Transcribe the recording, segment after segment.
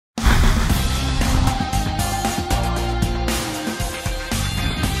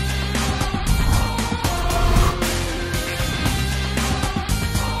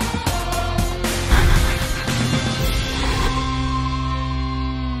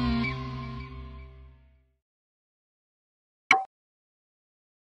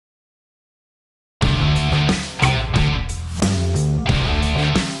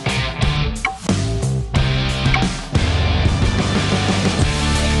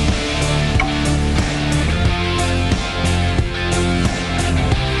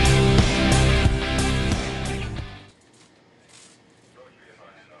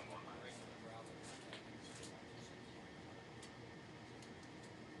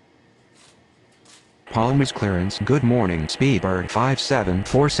Palmer's clearance. Good morning, Speedbird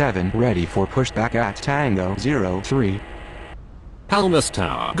 5747 ready for pushback at Tango 03. Palmer's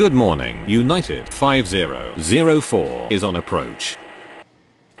Tower. Good morning, United 5004 is on approach.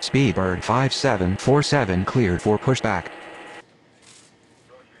 Speedbird 5747 cleared for pushback.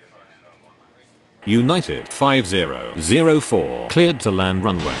 United 5004 cleared to land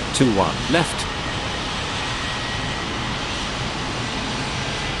runway 21 left.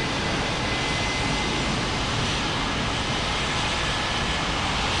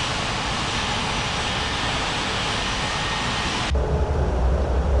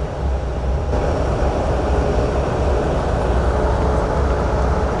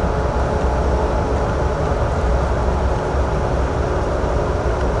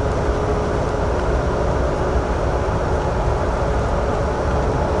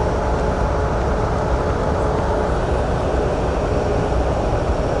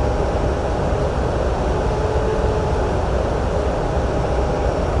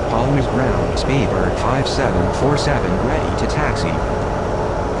 Palmer's ground. Speedbird 5747 ready to taxi.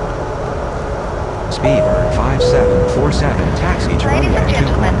 Speedbird 5747 taxi to Ladies runway and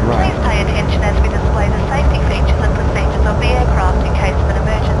gentlemen, 21 right. please pay attention as we display the safety features and procedures of the aircraft in case of an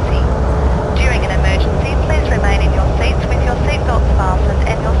emergency. During an emergency, please remain in your seats with your seatbelts fastened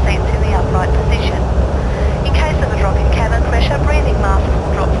and your seats in the upright position. In case of a drop in cabin pressure, breathing masks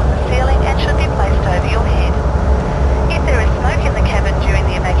will drop from the ceiling and should be placed over your head. If there is smoke in the cabin during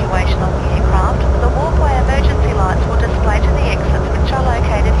the evacuation of the aircraft, the walkway emergency lights will display to the exits, which are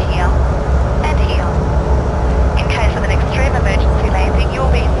located here and here. In case of an extreme emergency landing, you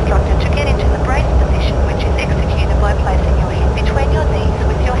will be instructed to get into the brace position, which is executed by placing your head between your knees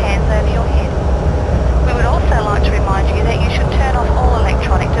with your hands over your head. We would also like to remind you that you should turn off all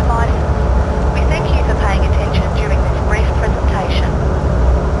electronic devices. We thank you for paying attention during this brief presentation.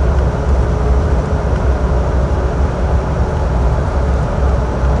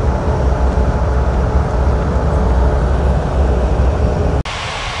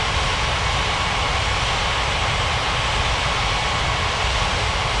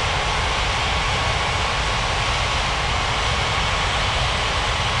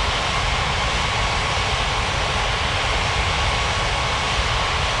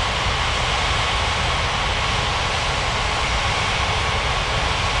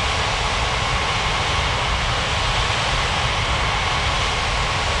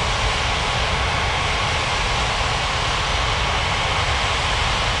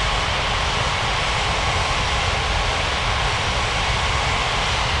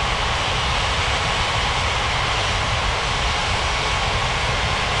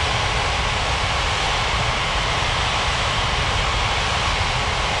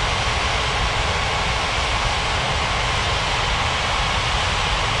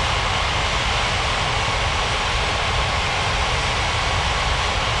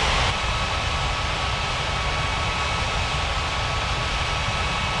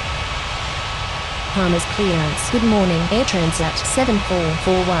 Palmer's clearance. Good morning, Air Transat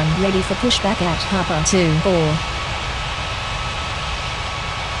 7441 ready for pushback at Harper 24.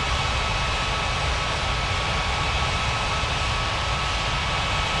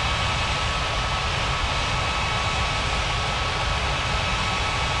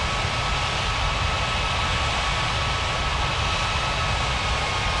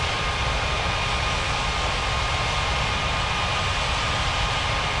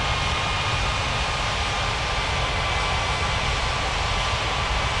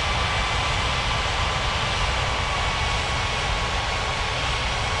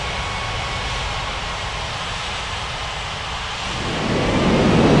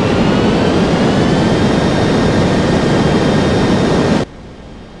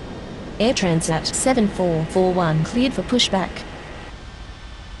 Air Transat 7441 cleared for pushback.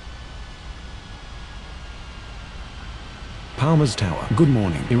 Palmer's Tower. Good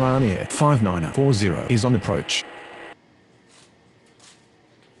morning. Iran Air 5940 is on approach.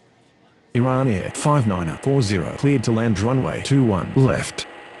 Iran Air 5940 cleared to land runway 21 left.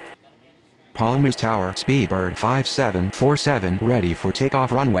 Palmer's Tower. Speedbird 5747 ready for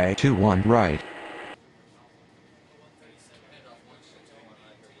takeoff runway 21 right.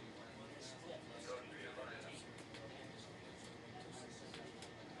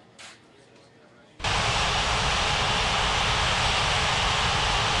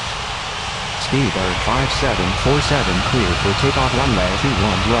 Speedbird 5747 cleared for takeoff runway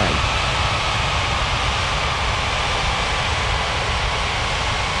 21 right.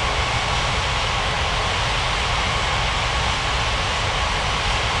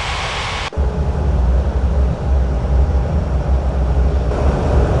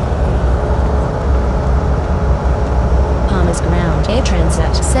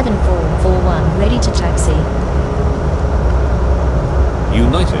 to taxi.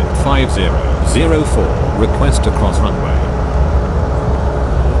 United 5004, request to cross runway.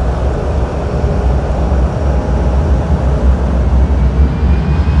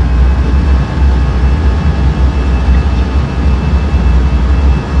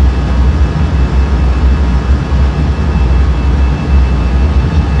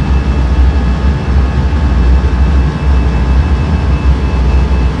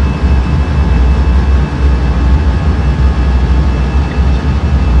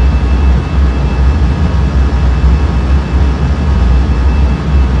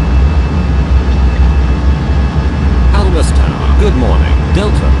 Good morning,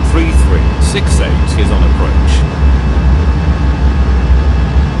 Delta 3368 is on approach.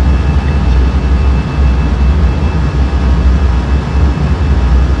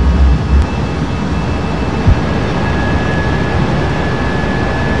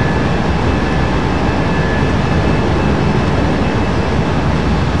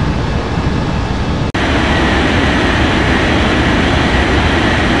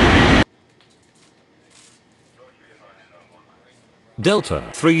 Delta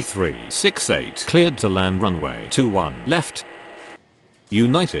 3368 cleared to land runway 21 left.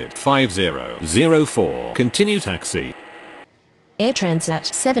 United 5004 continue taxi. Air Transat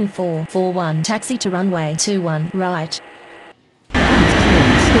 7441 taxi to runway 21 right.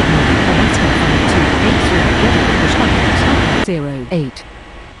 Alaska 08.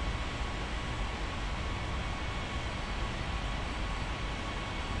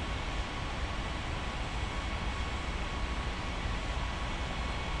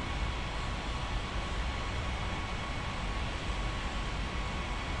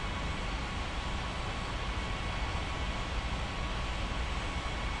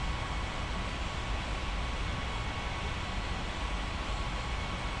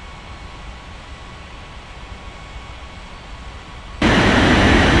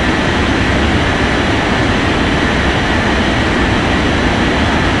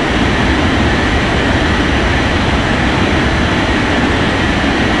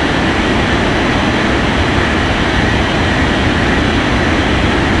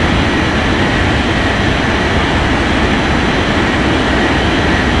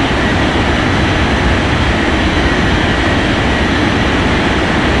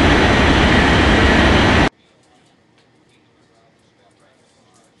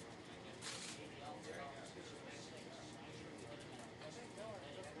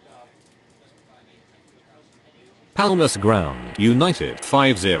 Palmas ground, United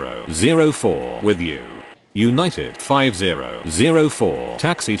 5004 with you. United 5004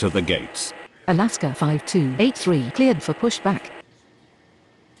 taxi to the gates. Alaska 5283 cleared for pushback.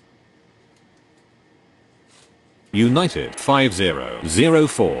 United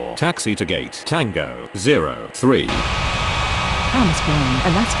 5004 taxi to gate Tango 03. Palmas ground,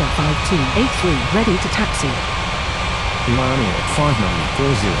 Alaska 5283 ready to taxi. Ryanair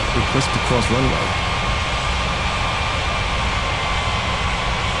 5940, request to cross runway.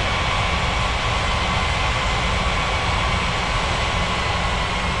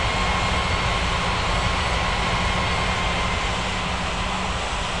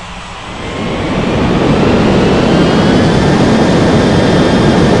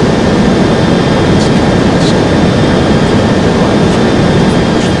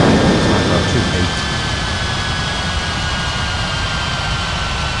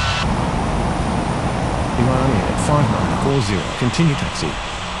 Ryanair 5940, continue taxi.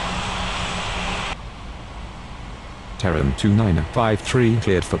 Terran 2953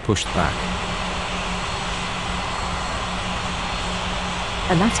 cleared for pushback.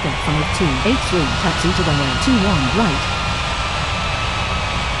 Alaska 5283 taxi to runway 21 right.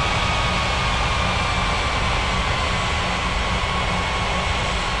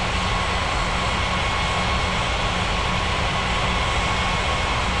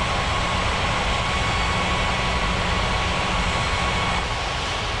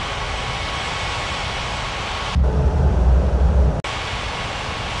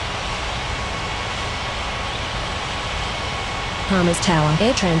 Palmas Tower,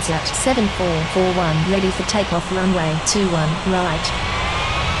 Air Transat 7441 ready for takeoff runway 21 right.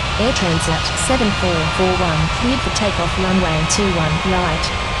 Air Transat 7441 cleared for takeoff runway 21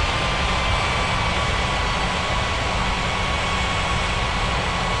 right.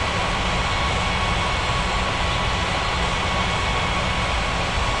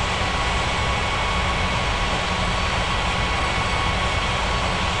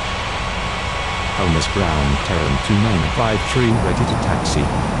 Palmas ground, Terran 2953 ready to taxi.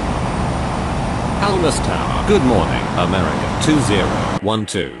 Palmas Tower, good morning, American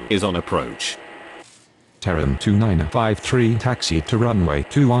 2012 is on approach. Terran 2953 taxi to runway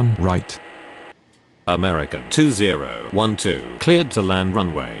 21 right. American 2012 cleared to land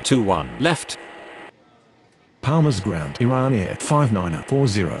runway 21 left. Palmer's ground, Iran Air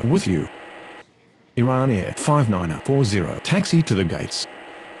 5940 with you. Iran Air 5940 taxi to the gates.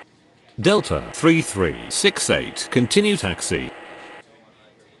 Delta 3368 continue taxi.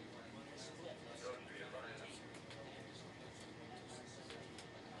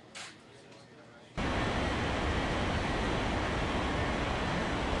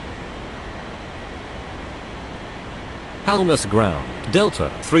 Palmas ground, Delta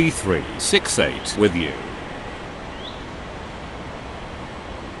 3368 with you.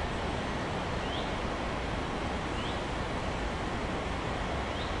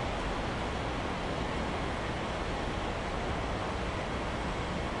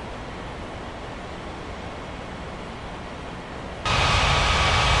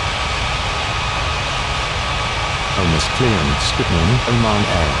 Almost clearance. Good morning. Oman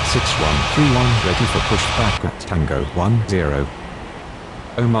Air 6131 ready for pushback at Tango 10.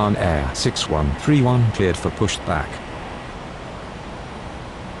 Oman Air 6131 cleared for pushback.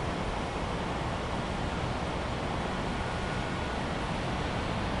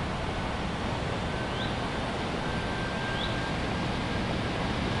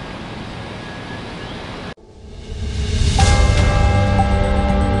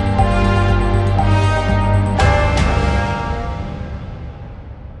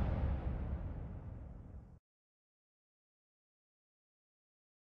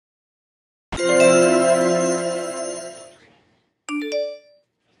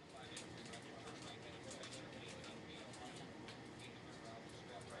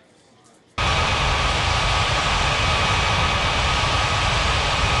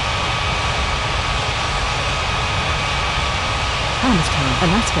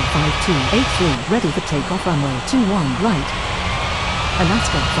 Alaska 5283 ready for takeoff runway 21 right.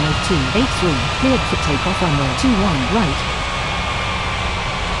 Alaska 5283 cleared for takeoff runway 21 right.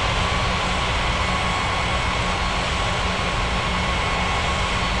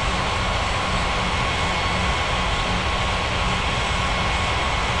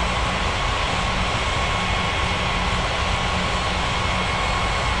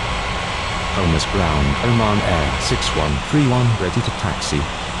 Almost ground. Oman Air 6131 ready to taxi.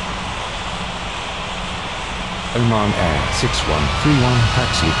 Oman Air 6131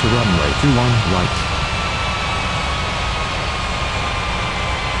 taxi to runway 21 right.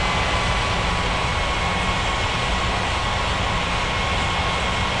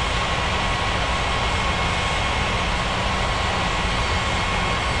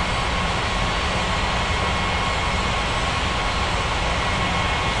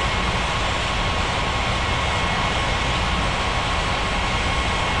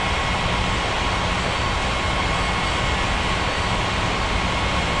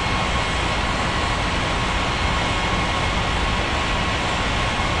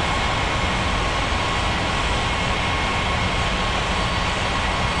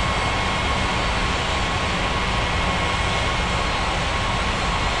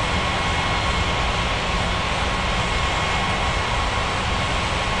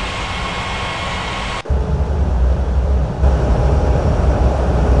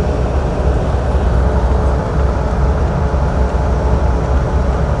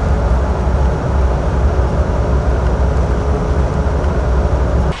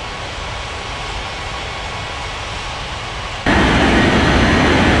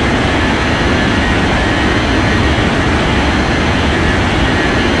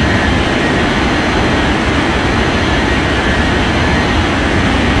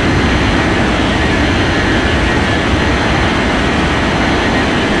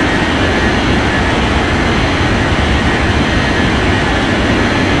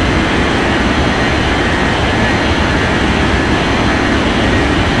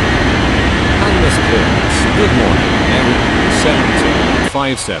 Good morning, Air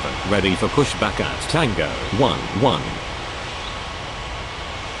 7257, ready for pushback at Tango 11.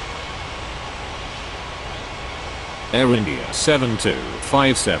 Air India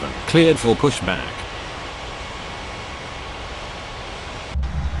 7257, cleared for pushback.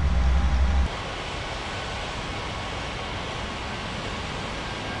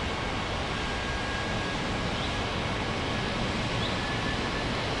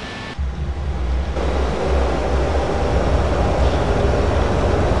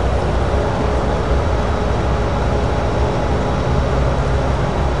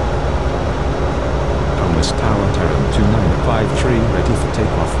 Tower Terran 2953 ready for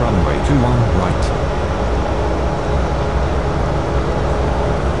takeoff runway 21 right.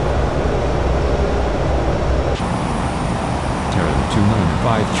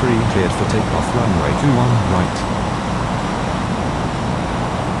 cleared for takeoff runway 21 right.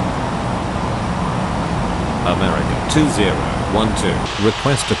 American 2012,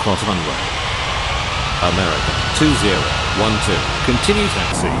 request to cross runway. American 2012, continue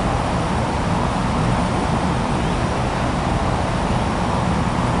taxi.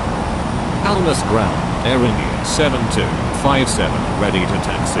 Almas ground, Air India 7257, ready to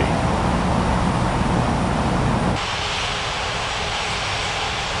taxi.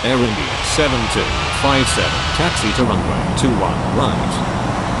 Air India 7257, taxi to runway 21 right.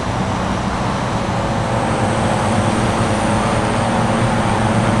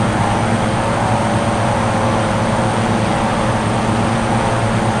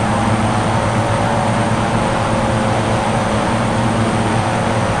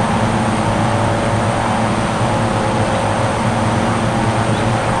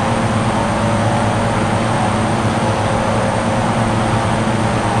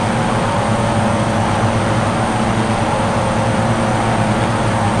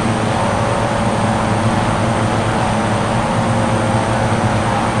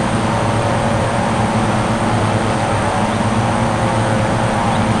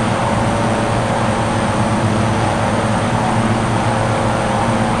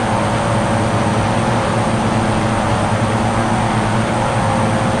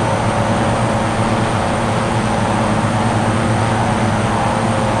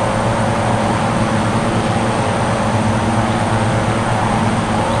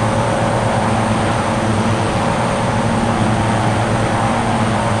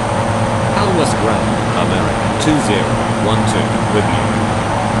 Ground, American 2012, with you.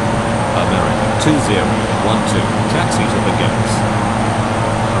 American 2012, taxi to the gates.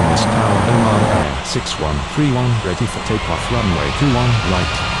 Almas Tower, Oman Air 6131, ready for takeoff runway 21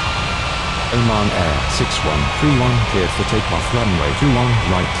 right. Oman Air 6131, cleared for takeoff runway 21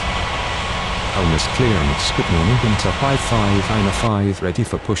 right. Almas clearance, good morning, Inter 5595, ready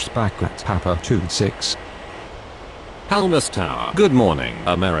for push back at Papa 26. Almas Tower, good morning,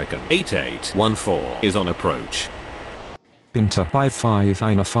 American 8814 is on approach. Inter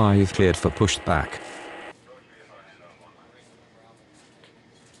 5595, cleared for push back.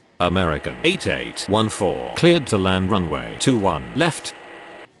 American 8814, cleared to land runway 21 left.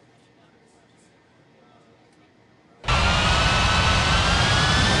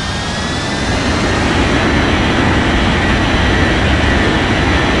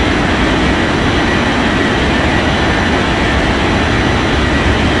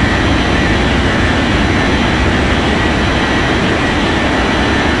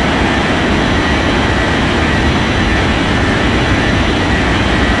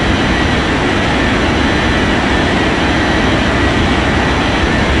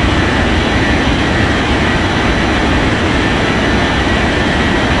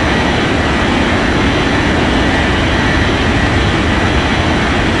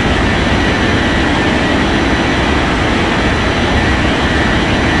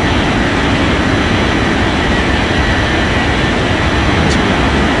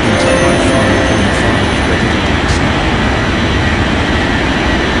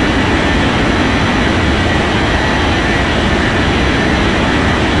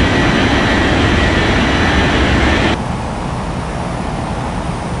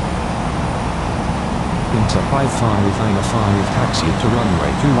 Inter 5595, taxi to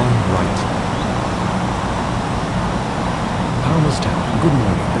runway 21 right. Almas Tower, good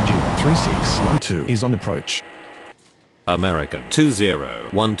morning, Agility 3612 is on approach. American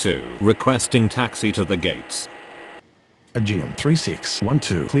 2012, requesting taxi to the gates. Agility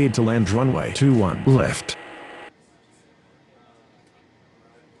 3612, cleared to land runway 21 left.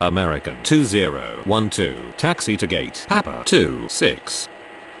 American 2012, taxi to gate Papa 26.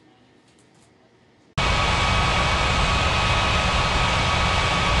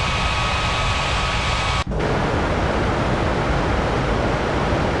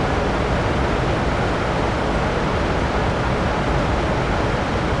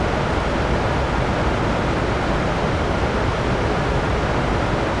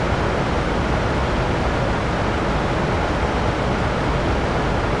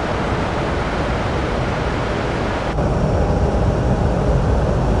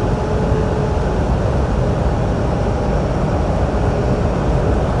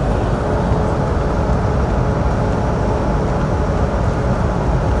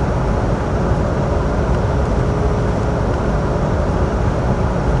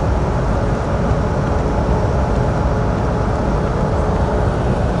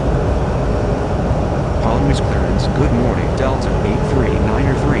 Good morning, Delta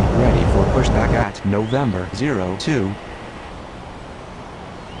 839er 3, ready for pushback at November 02.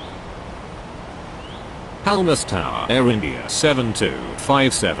 Palmas Tower, Air India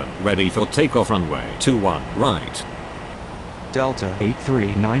 7257, ready for takeoff runway 21 right. Delta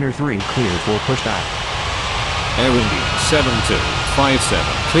 839 cleared for pushback. Air India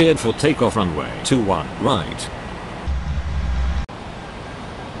 7257, cleared for takeoff runway 21 right.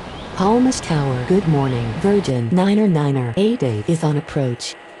 Palmas Tower, good morning. Virgin 9er88 is on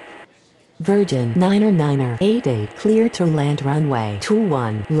approach. Virgin 9er88 clear to land runway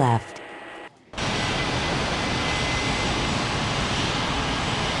 21 left.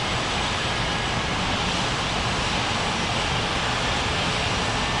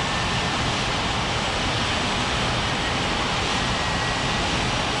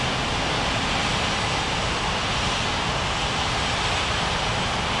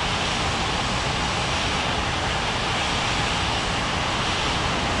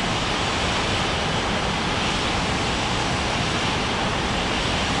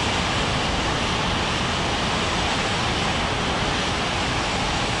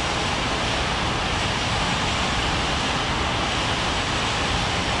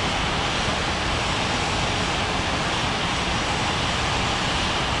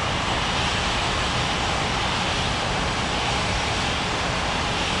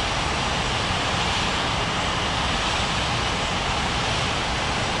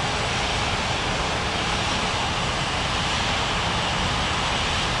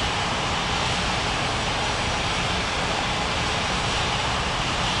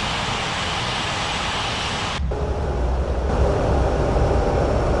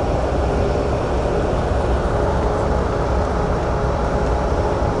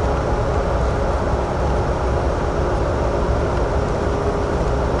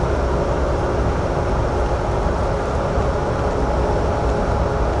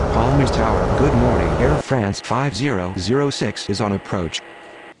 Palmas Tower, good morning. Air France 5006 is on approach.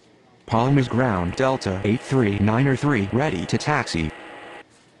 Palmas ground, Delta 839 ready to taxi.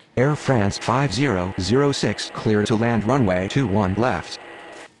 Air France 5006 clear to land runway 21 left.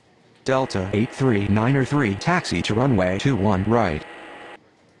 Delta 839 taxi to runway 21 right.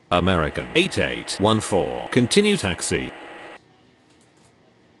 American 8814, continue taxi.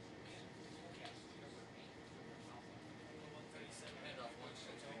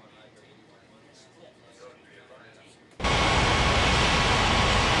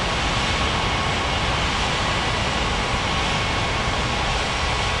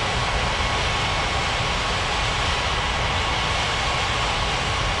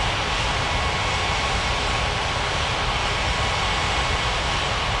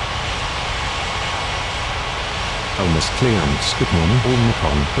 Palmas clearance, good morning. All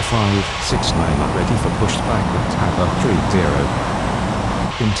Nippon, the 569 are ready for pushback with Taba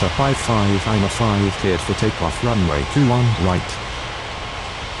 30. Inter 55 cleared for takeoff runway 21 right.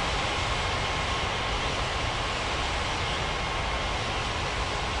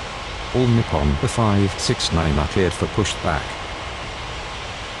 All Nippon, the 569 are cleared for pushback.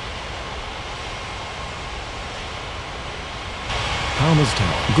 Palmas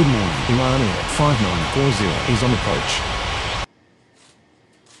Tower, good morning. Iran Air 5940 is on approach.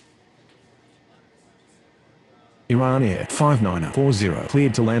 Iran Air 5940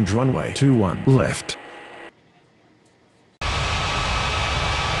 cleared to land runway 21 left.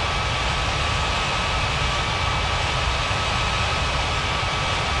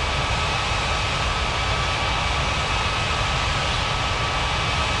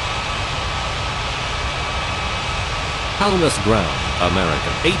 Palmas ground,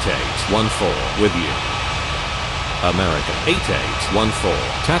 American 8814 with you. American 8814,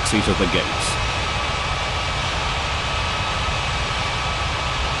 taxi to the gates.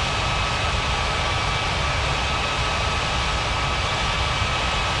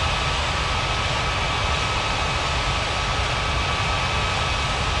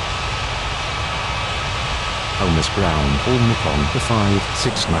 Palmas ground, all Nippon, the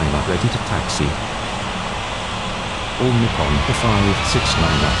 569 are ready to taxi. All Nippon, the 569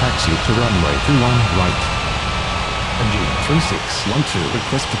 are taxi to runway 21 right. Agena 3612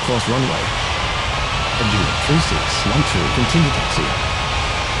 request to cross runway. Agena 3612 continue taxi.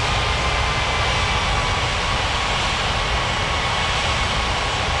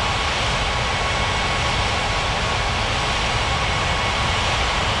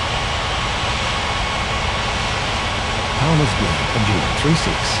 Palmas ground, Agena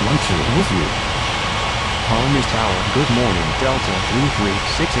 3612 with you. Palmas Tower, good morning. Delta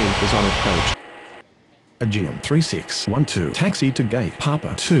 3368 is on approach. Aegean 3612 taxi to gate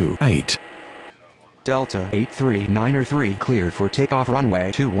Papa 28. Delta 839 cleared for takeoff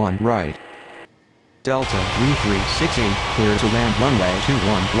runway 21 right. Delta 3368 clear to land runway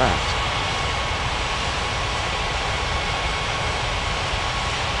 21 left.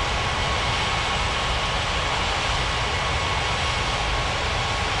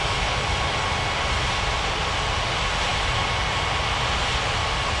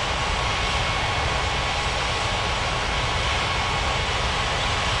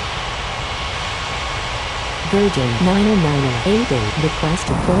 Virgin 909er88 request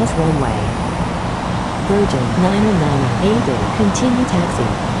to cross runway. Virgin 909er88 continue taxi.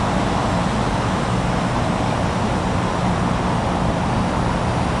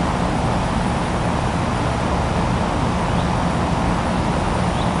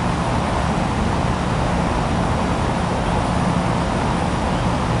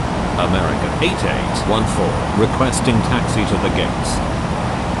 American 8814 requesting taxi to the gates.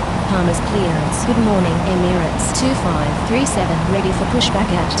 Palmer's clearance. Good morning, Emirates 2537 ready for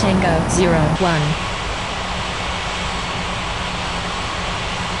pushback at Tango 01.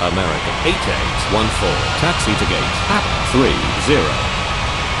 American 8814 taxi to gate at 30.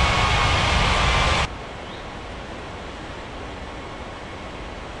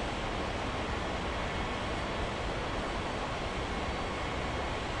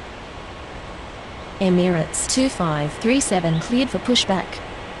 Emirates 2537 cleared for pushback.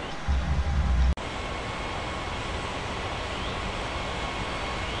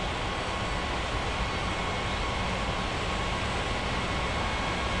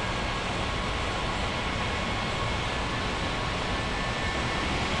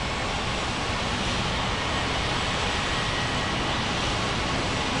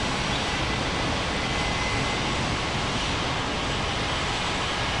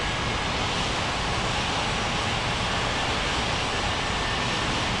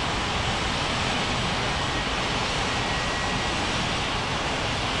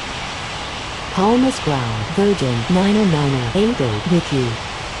 Palmer's ground. Virgin 909er88 with you.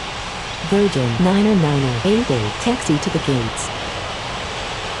 Virgin 909er88 taxi to the gates.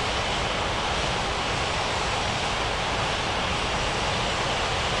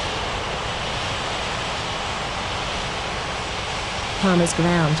 Palmer's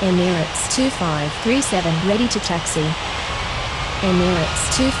ground. Emirates 2537 ready to taxi.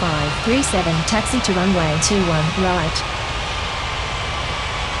 Emirates 2537 taxi to runway 21 right.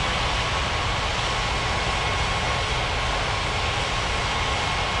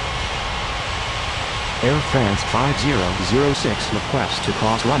 Air France 5006 request to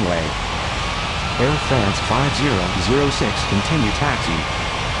cross runway. Air France 5006 continue taxi.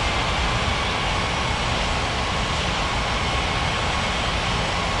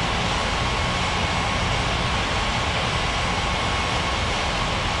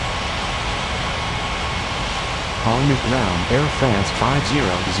 Palmer's ground. Air France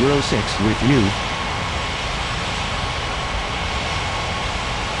 5006 with you.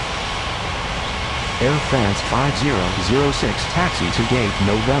 Air France 5006 taxi to gate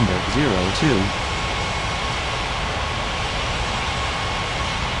November 02.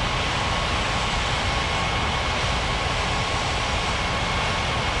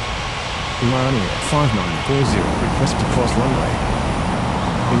 Iranian 5940 request to cross runway.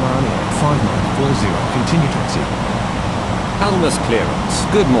 Iranian 5940 continue taxi. Palmer's clearance.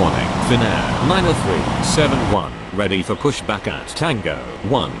 Good morning. Finnair 90371 ready for pushback at Tango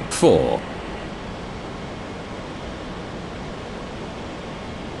 14.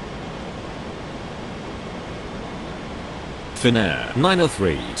 Finnair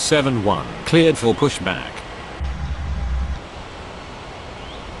 90371 cleared for pushback.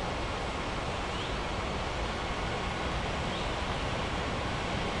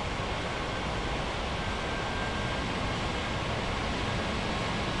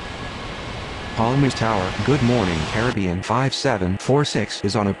 Palmer's Tower. Good morning. Caribbean 5746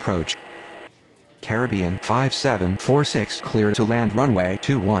 is on approach. Caribbean 5746 clear to land runway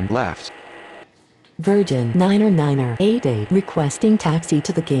 21 left. Virgin 909er88 requesting taxi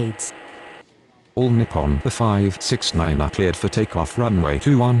to the gates. All Nippon 569 are cleared for takeoff runway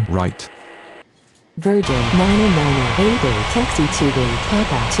 21 right. Virgin 909er88 taxi to gate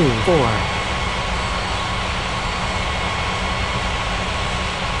Papa 24.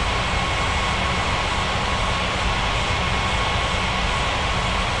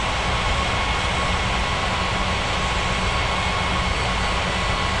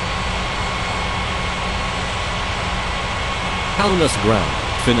 Palmer's ground.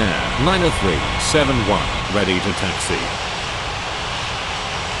 Finnair 90371 ready to taxi.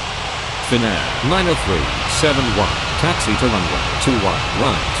 Finnair 90371 taxi to runway 21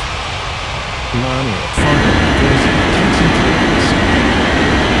 right. Iranian 5940 taxi to the gates.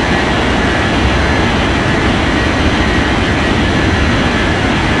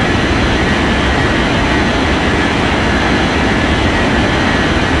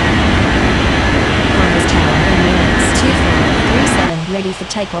 Ready for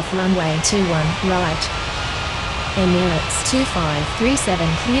takeoff runway 21 right. Emirates 2537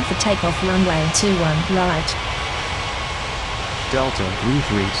 cleared for takeoff runway 21 right. Delta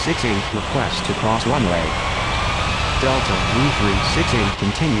 3368 request to cross runway. Delta 3368,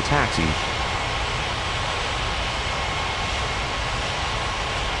 continue taxi.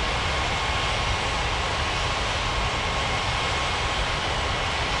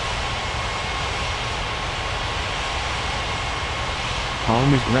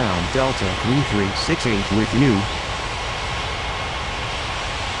 Palmer's ground, Delta 3368 with you.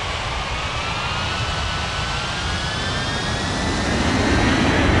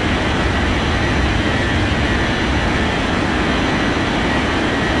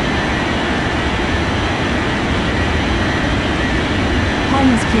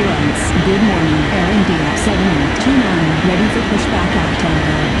 Palmer's clearance. Good morning, Air India 7829, ready for pushback at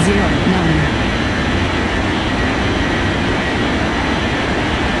Tango 09.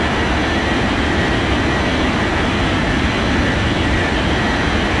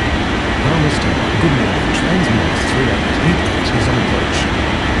 Palmer's Tower, good morning, Transnorth 3888 is on approach.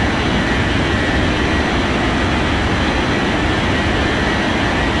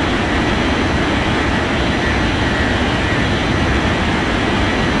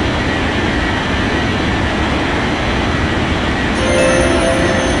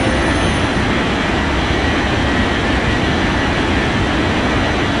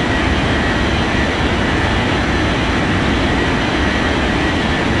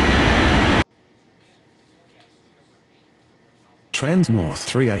 Transnorth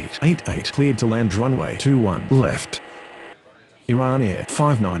 3888 cleared to land runway 21 left. Iran Air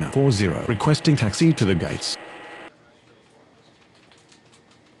 5940 requesting taxi to the gates.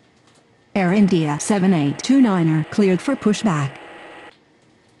 Air India 7829, cleared for pushback.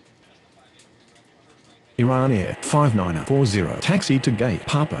 Iran Air 5940 taxi to gate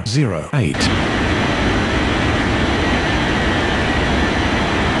Papa 08.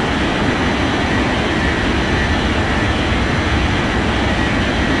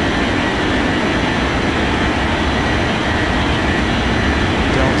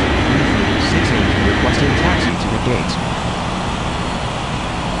 Requesting taxi to the gate.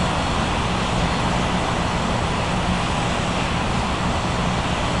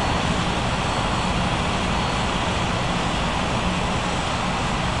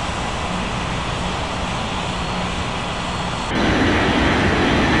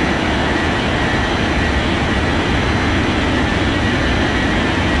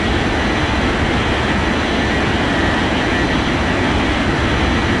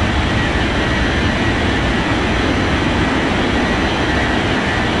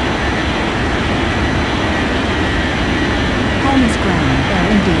 Palmer's ground, Air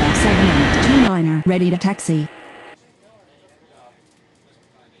India 7829, ready to taxi.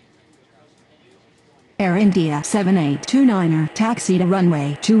 Air India 7829, taxi to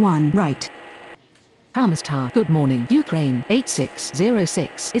runway 21 right. Palmer's Tower, good morning, Ukraine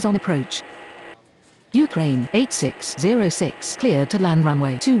 8606 is on approach. Ukraine 8606 cleared to land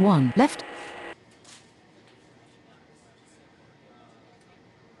runway 21 left.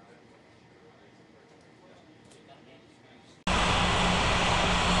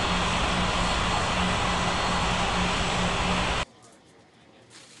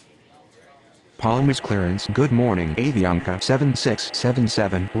 Palmer's clearance, good morning, Avianca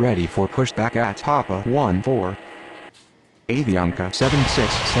 7677, ready for pushback at Papa 14. Avianca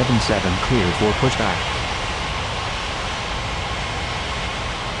 7677 cleared for pushback.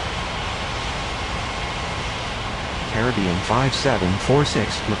 Caribbean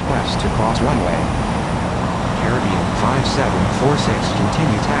 5746, request to cross runway. Caribbean 5746,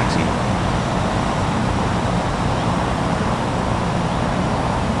 continue taxi.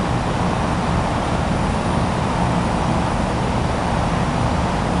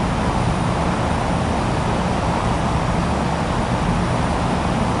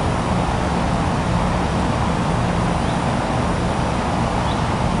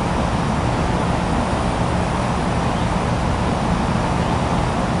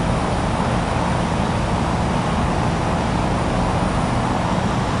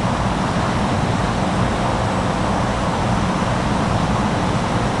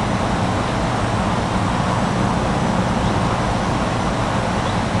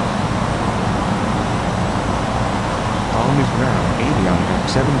 Palmer's ground, Avianca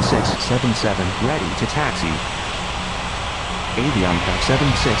 7677, ready to taxi. Avianca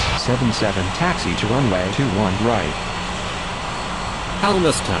 7677, taxi to runway 21 right.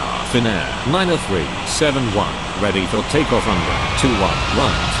 Palmer's Tower, Finnair 90371, ready for takeoff runway 21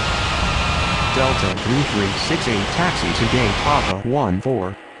 right. Delta 3368, taxi to gate Papa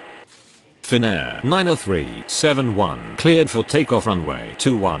 14. Finnair 90371, cleared for takeoff runway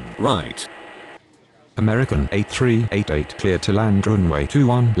 21 right. American 8388, cleared to land runway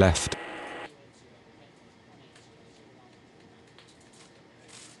 21 left.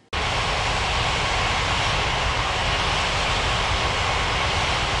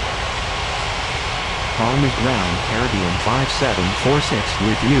 Calm is ground. Caribbean 5746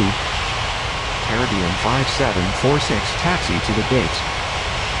 with you. Caribbean 5746 taxi to the gate.